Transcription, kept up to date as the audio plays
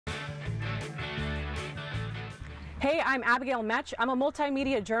Hey, I'm Abigail Metsch. I'm a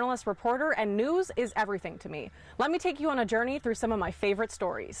multimedia journalist reporter, and news is everything to me. Let me take you on a journey through some of my favorite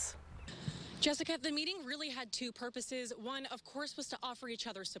stories. Jessica, the meeting really had two purposes. One, of course, was to offer each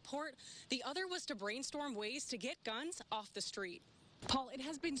other support. The other was to brainstorm ways to get guns off the street. Paul, it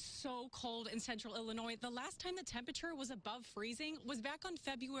has been so cold in central Illinois. The last time the temperature was above freezing was back on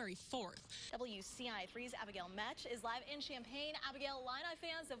February 4th. WCI3's Abigail Metsch is live in Champaign. Abigail, Illini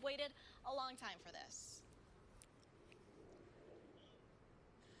fans have waited a long time for this.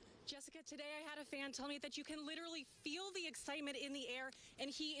 Jessica, today I had a fan tell me that you can literally feel the excitement in the air, and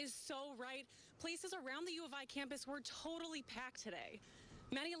he is so right. Places around the U of I campus were totally packed today.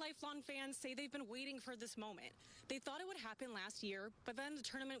 Many lifelong fans say they've been waiting for this moment. They thought it would happen last year, but then the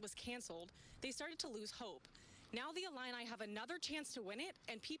tournament was canceled. They started to lose hope. Now the Illini have another chance to win it,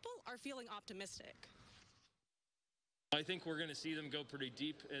 and people are feeling optimistic. I think we're going to see them go pretty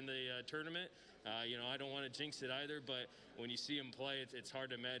deep in the tournament. I don't want to jinx it either, but when you see them play, it's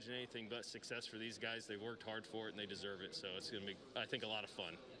hard to imagine anything but success for these guys. They worked hard for it, and they deserve it. So it's going to be, I think, a lot of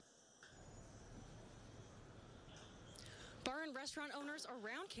fun. Bar and restaurant owners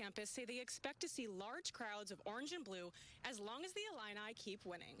around campus say they expect to see large crowds of orange and blue as long as the Illini keep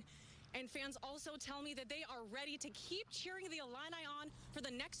winning. And fans also tell me that they are ready to keep cheering the Illini on for the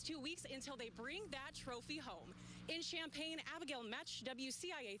next 2 weeks until they bring that trophy home. In Champaign, Abigail Metsch,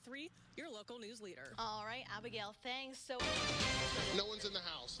 WCIA3, your local news leader. All right, Abigail, thanks. So no one's in the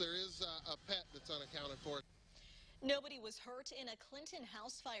house. There is a pet that's unaccounted for. Nobody was hurt in a Clinton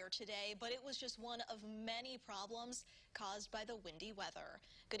house fire today, but it was just one of many problems caused by the windy weather.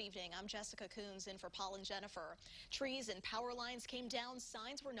 Good evening. I'm Jessica Coons in for Paul and Jennifer. Trees and power lines came down,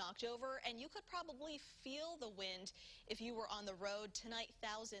 signs were knocked over, and you could probably feel the wind if you were on the road. Tonight,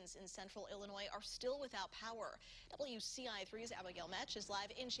 thousands in central Illinois are still without power. WCI3's Abigail Metsch is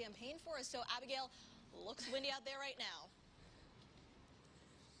live in Champaign for us. So, Abigail, looks windy out there right now.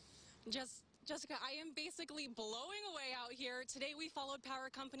 Jessica, I am basically blowing away out here. Today we followed power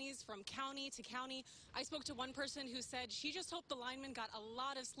companies from county to county. I spoke to one person who said she just hoped the linemen got a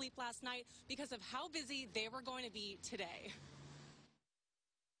lot of sleep last night because of how busy they were going to be today.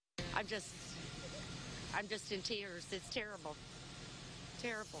 I'm just in tears. It's terrible.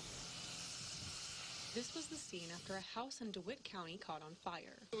 Terrible. This was the scene after a house in DeWitt County caught on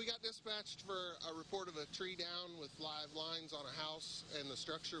fire. We got dispatched for a report of a tree down with live lines on a house, and the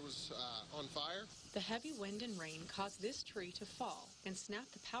structure was on fire. The heavy wind and rain caused this tree to fall and snap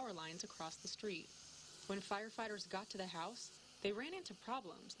the power lines across the street. When firefighters got to the house, they ran into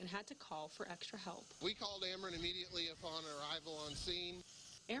problems and had to call for extra help. We called Ameren immediately upon arrival on scene.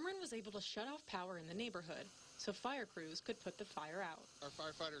 Ameren was able to shut off power in the neighborhood so fire crews could put the fire out. Our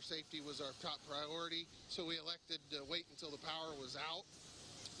firefighter safety was our top priority, so we elected to wait until the power was out.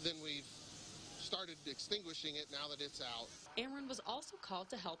 Then we started extinguishing it now that it's out. Ameren was also called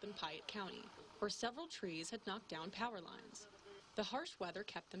to help in Piatt County, where several trees had knocked down power lines. The harsh weather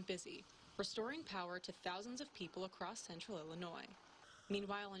kept them busy, restoring power to thousands of people across central Illinois.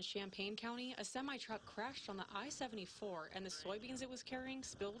 Meanwhile, in Champaign County, a semi-truck crashed on the I-74 and the soybeans it was carrying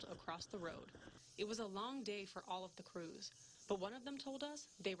spilled across the road. It was a long day for all of the crews, but one of them told us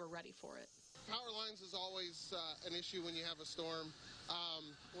they were ready for it. Power lines is always an issue when you have a storm.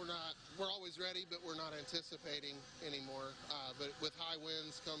 We're always ready, but we're not anticipating anymore. But with high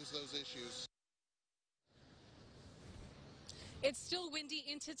winds comes those issues. It's still windy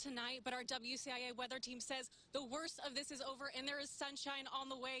into tonight, but our WCIA weather team says the worst of this is over and there is sunshine on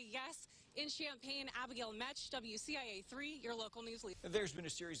the way. Yes, in Champaign, Abigail Metsch, WCIA3, your local news leader. There's been a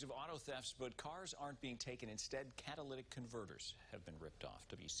series of auto thefts, but cars aren't being taken. Instead, catalytic converters have been ripped off.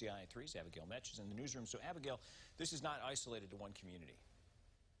 WCIA3's Abigail Metsch is in the newsroom. So, Abigail, this is not isolated to one community.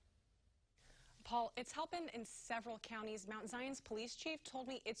 Paul, it's happened in several counties. Mount Zion's police chief told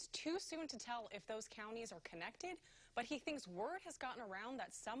me it's too soon to tell if those counties are connected, but he thinks word has gotten around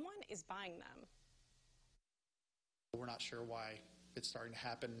that someone is buying them. We're not sure why it's starting to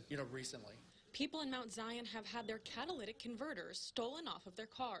happen, recently. People in Mount Zion have had their catalytic converters stolen off of their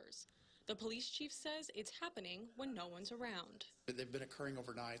cars. The police chief says it's happening when no one's around. They've been occurring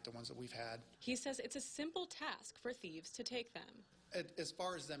overnight, the ones that we've had. He says it's a simple task for thieves to take them. As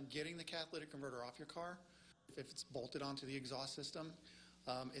far as them getting the catalytic converter off your car, if it's bolted onto the exhaust system,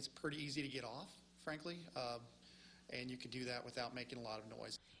 it's pretty easy to get off, frankly, and you can do that without making a lot of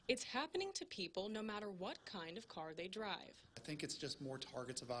noise. It's happening to people no matter what kind of car they drive. I think it's just more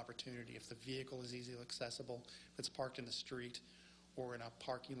targets of opportunity. If the vehicle is easily accessible, if it's parked in the street or in a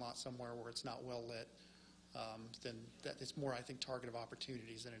parking lot somewhere where it's not well lit, then it's more, I think, target of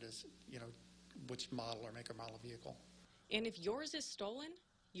opportunities than it is, which model or make or model vehicle. And if yours is stolen,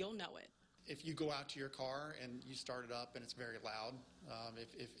 you'll know it. If you go out to your car and you start it up and it's very loud,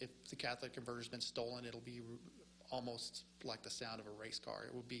 if the catalytic converter's been stolen, it'll be almost like the sound of a race car.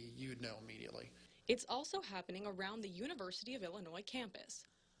 It would be, you'd know immediately. It's also happening around the University of Illinois campus.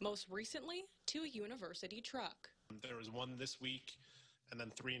 Most recently, to a university truck. There was one this week and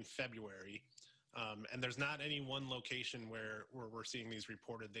then 3 in February. And there's not any one location where we're seeing these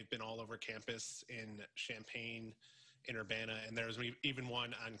reported. They've been all over campus in Champaign, in Urbana, and there's even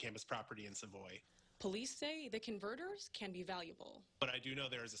one on campus property in Savoy. Police say the converters can be valuable. But I do know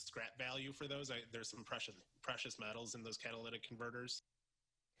there is a scrap value for those. There's some precious metals in those catalytic converters.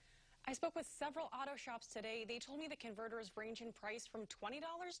 I spoke with several auto shops today. They told me the converters range in price from $20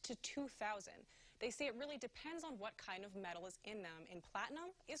 to $2,000. They say it really depends on what kind of metal is in them, and platinum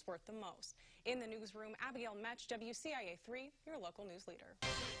is worth the most. In the newsroom, Abigail Metsch, WCIA 3, your local news leader.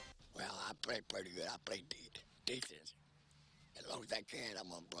 Well, I play pretty good. I play decent. As long as I can, I'm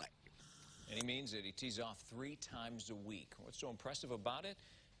going to play. And he means it. He tees off 3 times a week. What's so impressive about it?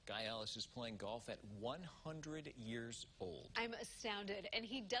 Guy Ellis is playing golf at 100 years old. I'm astounded, and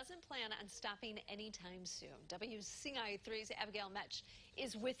he doesn't plan on stopping anytime soon. WCIA 3's Abigail Metsch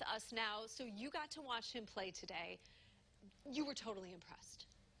is with us now, so you got to watch him play today. You were totally impressed.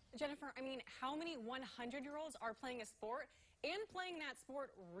 Jennifer, I mean, how many 100-year-olds are playing a sport and playing that sport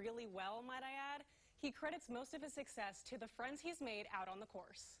really well, might I add? He credits most of his success to the friends he's made out on the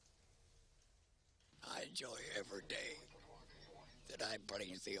course. I enjoy every day that I play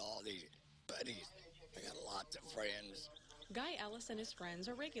and see all these buddies. I got lots of friends. Guy Ellis and his friends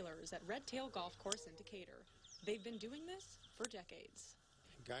are regulars at Red Tail Golf Course in Decatur. They've been doing this for decades.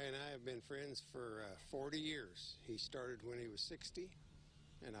 Guy and I have been friends for 40 years. He started when he was 60,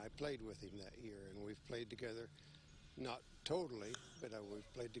 and I played with him that year, and we've played together, not totally, but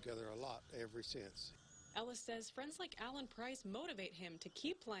we've played together a lot ever since. Ellis says friends like Alan Price motivate him to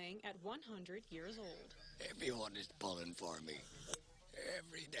keep playing at 100 years old. Everyone is pulling for me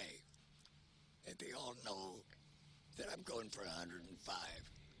every day, and they all know that I'm going for 105,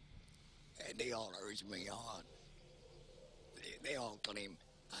 and they all urge me on. They all claim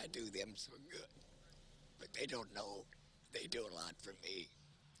I do them so good, but they don't know they do a lot for me.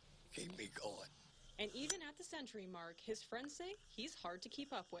 Keep me going. And even at the century mark, his friends say he's hard to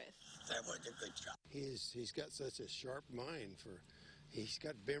keep up with. That was a good job. He's got such a sharp mind. He's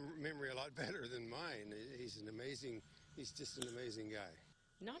got memory a lot better than mine. He's just an amazing guy.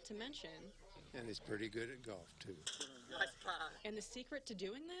 Not to mention... And he's pretty good at golf, too. And the secret to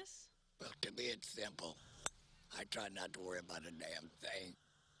doing this? Well, to me, it's simple. I try not to worry about a damn thing.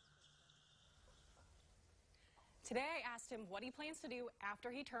 Today, I asked him what he plans to do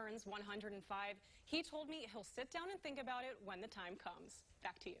after he turns 105. He told me he'll sit down and think about it when the time comes.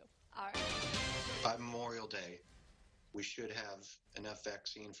 Back to you. All right. By Memorial Day, we should have enough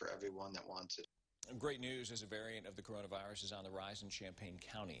vaccine for everyone that wants it. Great news as a variant of the coronavirus is on the rise in Champaign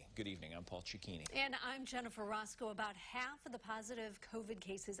County. Good evening. I'm Paul Cicchini. And I'm Jennifer Roscoe. About half of the positive COVID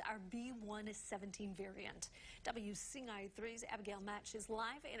cases are B117 variant. WCIA 3's Abigail Metsch is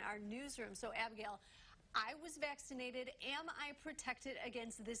live in our newsroom. So, Abigail, I was vaccinated. Am I protected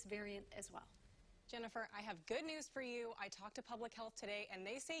against this variant as well? Jennifer, I have good news for you. I talked to Public Health today, and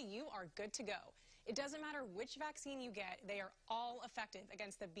they say you are good to go. It doesn't matter which vaccine you get, they are all effective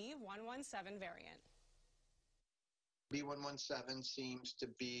against the B117 variant. B117 seems to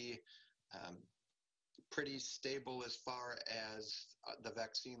be pretty stable as far as the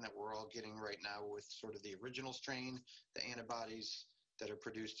vaccine that we're all getting right now with sort of the original strain. The antibodies that are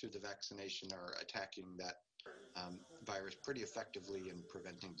produced through the vaccination are attacking that virus pretty effectively in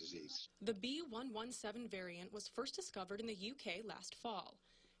preventing disease. The B117 variant was first discovered in the UK last fall.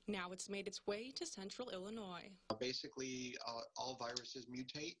 Now it's made its way to central Illinois. Basically, all viruses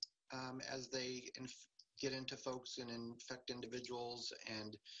mutate as they get into folks and infect individuals,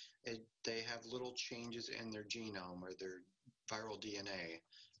 and they have little changes in their genome or their viral DNA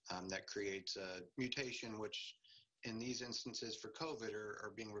that creates a mutation, which in these instances for COVID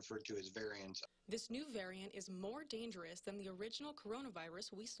are being referred to as variants. This new variant is more dangerous than the original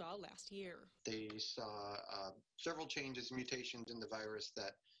coronavirus we saw last year. They saw several changes, mutations in the virus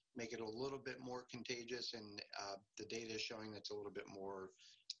that make it a little bit more contagious, and the data is showing it's a little bit more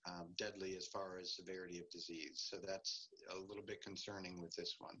deadly as far as severity of disease. So that's a little bit concerning with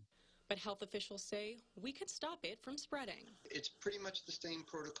this one. But health officials say we could stop it from spreading. It's pretty much the same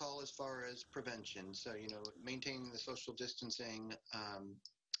protocol as far as prevention. So, maintaining the social distancing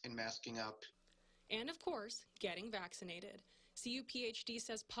and masking up. And, of course, getting vaccinated. CUPHD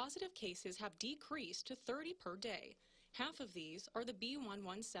says positive cases have decreased to 30 per day. Half of these are the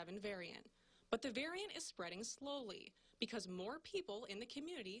B117 variant. But the variant is spreading slowly. because more people in the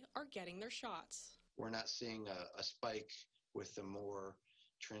community are getting their shots. We're not seeing a spike with the more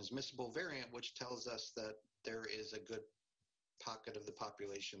transmissible variant, which tells us that there is a good pocket of the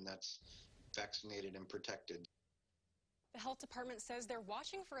population that's vaccinated and protected. The health department says they're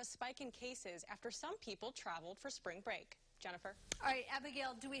watching for a spike in cases after some people traveled for spring break. Jennifer. All right,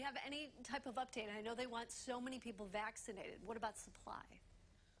 Abigail, do we have any type of update? I know they want so many people vaccinated. What about supply?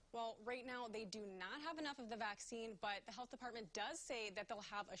 Well, right now they do not have enough of the vaccine, but the health department does say that they'll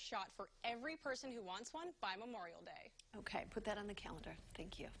have a shot for every person who wants one by Memorial Day. Okay, put that on the calendar.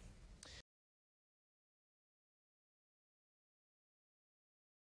 Thank you.